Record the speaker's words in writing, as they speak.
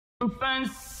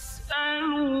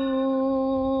فاسألوا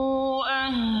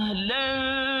أهل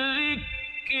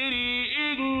الذكر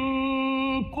إن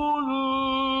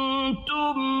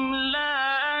كنتم لا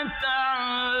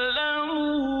تعلمون।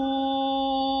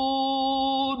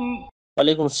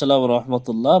 ওয়ালাইকুম আসসালাম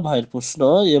রহমতুল্লাহ। ভাইয়ের প্রশ্ন,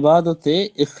 ইবাদতে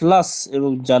ইখলাস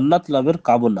এবং জান্নাত লাভের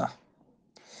কামনা।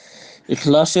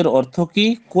 ইখলাসের অর্থ কি?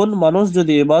 কোন মানুষ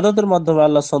যদি ইবাদতের মাধ্যমে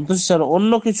আল্লাহ সন্তুষ্টি ছাড়া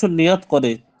অন্য কিছু নিয়ত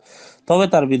করে তবে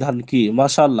তার বিধান কি?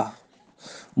 মাশাআল্লাহ।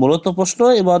 মূলত প্রশ্ন,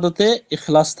 ইবাদতে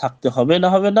ইখলাস থাকতে হবে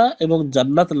না এবং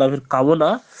জান্নাত লাভের কামনা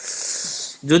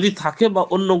যদি থাকে বা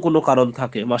অন্য কোনো কারণ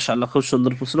থাকে। মাশাআল্লাহ, খুব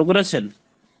সুন্দর প্রশ্ন করেছেন।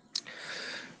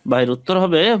 ভাইয়ের উত্তর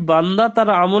হবে, বান্দা তার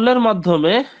আমলের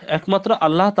মাধ্যমে একমাত্র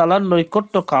আল্লাহ তাআলার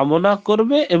নৈকট্য কামনা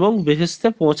করবে এবং বেহেশতে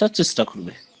পৌঁছার চেষ্টা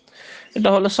করবে। এটা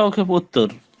হলো সংক্ষেপ উত্তর।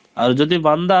 আর যদি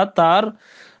বান্দা তার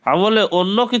আমলে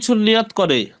অন্য কিছু নিয়ত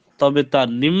করে তবে তার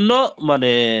নিম্ন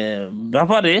মানে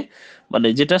ব্যাপারে, মানে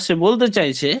যেটা সে বলতে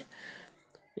চাইছে,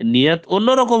 নিয়ত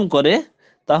অন্যরকম করে,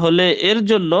 তাহলে এর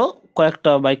জন্য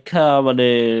কয়েকটা ব্যাখ্যা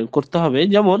করতে হবে।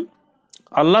 যেমন,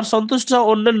 আল্লাহর সন্তুষ্টি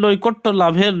অন্যের নৈকট্য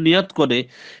লাভের নিয়ত করে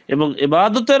এবং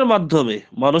ইবাদতের মাধ্যমে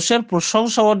মানুষের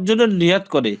প্রশংসা অর্জনের নিয়ত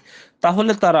করে,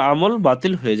 তাহলে তার আমল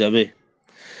বাতিল হয়ে যাবে।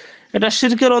 এটা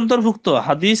শিরকের অন্তর্ভুক্ত।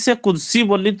 হাদিসে কুদসি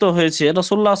বর্ণিত হয়েছে,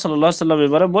 রাসূলুল্লাহ সাল্লাল্লাহু আলাইহি ওয়াসাল্লাম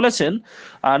এবারে বলেছেন,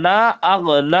 আনা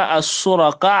আগনা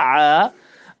আশ-শুরাকা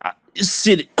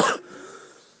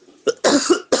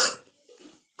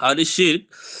আনিশ-শিরক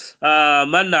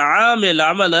মান আমিলা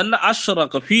আমালান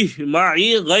আশরাকা ফীহি মাই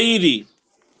গায়রি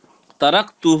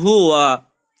তারাকতুহু ওয়া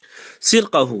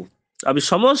শিরকাহু। আমি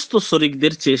সমস্ত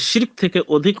শরীকদের চেয়ে শিরক থেকে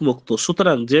অধিক মুক্ত।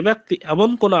 সুতরাং যে ব্যক্তি এমন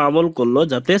কোন আমল করলো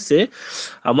যাতে সে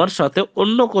আমার সাথে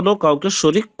অন্য কোনো কাউকে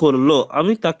শরিক করলো,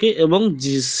 আমি তাকে এবং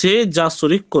সে যা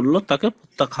শরিক করলো তাকে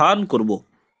প্রত্যাখ্যান করব।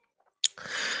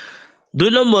 2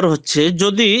 নম্বর হচ্ছে,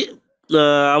 যদি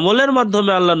আমলের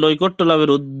মাধ্যমে আল্লাহ নৈকট্য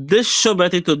লাভের উদ্দেশ্য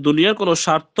ব্যতীত দুনিয়ার কোনো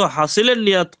স্বার্থ হাসিলের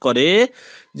নিয়াত করে,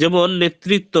 যেমন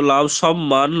নেতৃত্ব লাভ,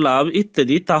 সম্মান লাভ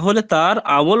ইত্যাদি, তাহলে তার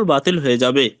আমল বাতিল হয়ে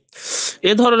যাবে।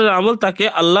 এ ধরনের আমল তাকে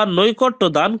আল্লাহর নৈকট্য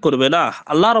দান করবে না।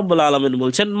 আল্লাহ রাব্বুল আলামিন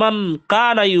বলছেন, মান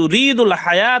কানা ইউরিদুল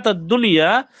হায়াতাদ দুনিয়া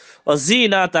ওয়া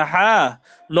যিনাতাহা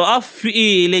নুআফফি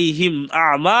ইলাইহিম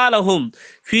আমালাহুম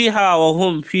ফিহা ওয়া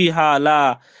হুম ফিহা লা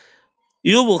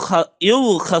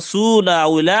ইউখাসুনা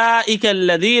উলাইকা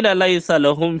আল্লাযীনা লাইসা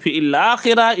লাহুম ফিল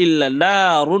আখিরা ইল্লা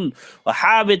নারুন ওয়া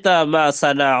হাবিতা মা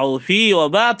সানাউ ফি ওয়া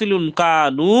বাতিলুন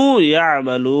কানু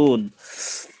ইয়ামালুন।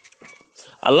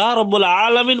 আল্লাহ রাব্বুল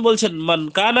আলামিন বলছেন, মান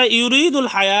কানা ইউরিদুল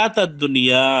হায়াতাদ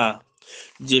দুনিয়া,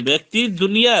 যে ব্যক্তি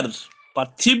দুনিয়ার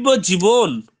পার্থিব জীবন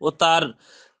ও তার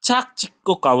চাকচিক্য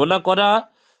কামনা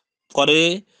করে,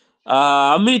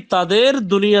 আমি তাদের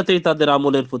দুনিয়াতেই তাদের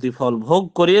আমলের প্রতিফল ভোগ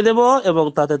করিয়ে দেব এবং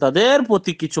তাতে তাদের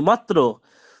প্রতি কিছু মাত্র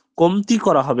কমতি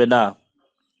করা হবে না।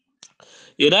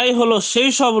 এরাই হলো সেই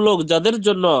সব লোক যাদের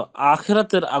জন্য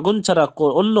আখিরাতের আগুন ছাড়া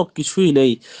অন্য কিছুই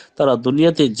নেই। তারা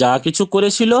দুনিয়াতে যা কিছু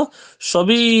করেছিল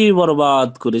সবই বরবাদ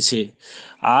করেছে,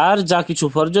 আর যা কিছু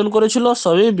উপার্জন করেছিল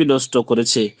সবই বিনষ্ট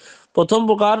করেছে। প্রথম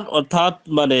প্রকার অর্থাৎ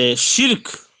শিরক,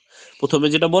 প্রথমে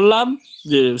যেটা বললাম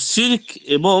যে শিরক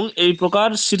এবং এই প্রকার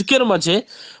শিরকের মাঝে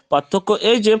পার্থক্য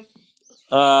এই যে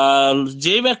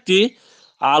যে ব্যক্তি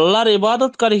আল্লাহর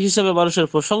ইবাদতকারী হিসেবে মানুষের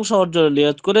প্রশংসা অর্জনের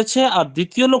নিয়ত করেছে, আর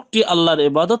দ্বিতীয় লোকটি আল্লাহর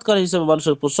ইবাদতকারী হিসেবে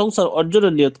মানুষের প্রশংসার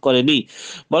অর্জনের নিয়ত করেনি,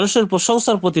 মানুষের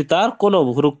প্রশংসার প্রতি তার কোনো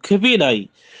ভ্রুক্ষেপই নাই।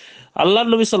 আল্লাহর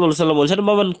নবী সাল্লাল্লাহু আলাইহি ওয়াসাল্লাম বলেছেন,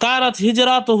 মান কানাত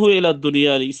হিজরাতুহু ইলা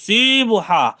দুনিয়া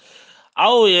ইসিবুহা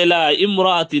আও ইলা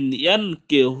ইমরাতিন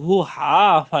ইয়ানকিহুহা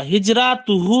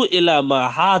ফাহিজরাতুহু ইলা মা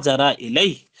হাজারা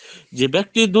ইলাইহি। যে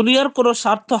ব্যক্তি দুনিয়ার কোনো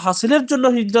স্বার্থ হাসিলের জন্য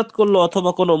হিজরত করলো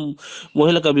অথবা কোনো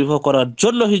মহিলাকে বিবাহ করার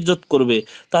জন্য হিজরত করবে,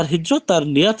 তার হিজরত তার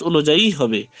নিয়ত অনুযায়ী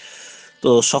হবে। তো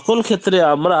সকল ক্ষেত্রে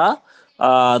আমরা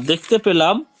দেখতে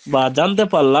পেলাম বা জানতে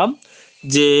পারলাম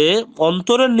যে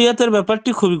অন্তরের নিয়তের ব্যাপারটি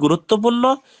খুবই গুরুত্বপূর্ণ।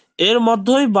 এর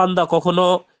মধ্যেই বান্দা কখনো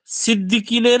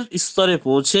সিদ্দিকিনের স্তরে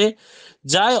পৌঁছে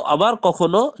যায়, আবার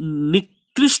কখনো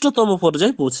নিকৃষ্টতম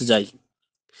পর্যায়ে পৌঁছে যায়।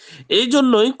 এই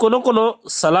জন্যই কোনো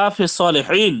সালাফে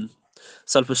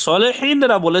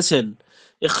সালেহীনরা বলেছেন,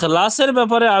 ইখলাসের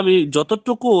ব্যাপারে আমি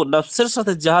যতটুকু নফসের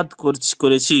সাথে জিহাদ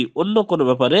করেছি, অন্য কোনো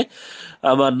ব্যাপারে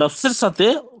আমার নফসের সাথে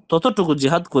ততটুকু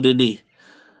জিহাদ করিনি।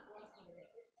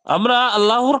 আমরা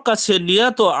আল্লাহর কাছে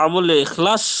নিয়ত ও আমলে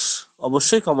ইখলাস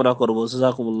অবশ্যই কামনা করবো।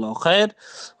 জাযাকুমুল্লাহু খায়র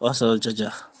ওয়া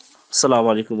আসসালামু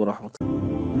আলাইকুম ওয়া রাহমাতুল্লাহ।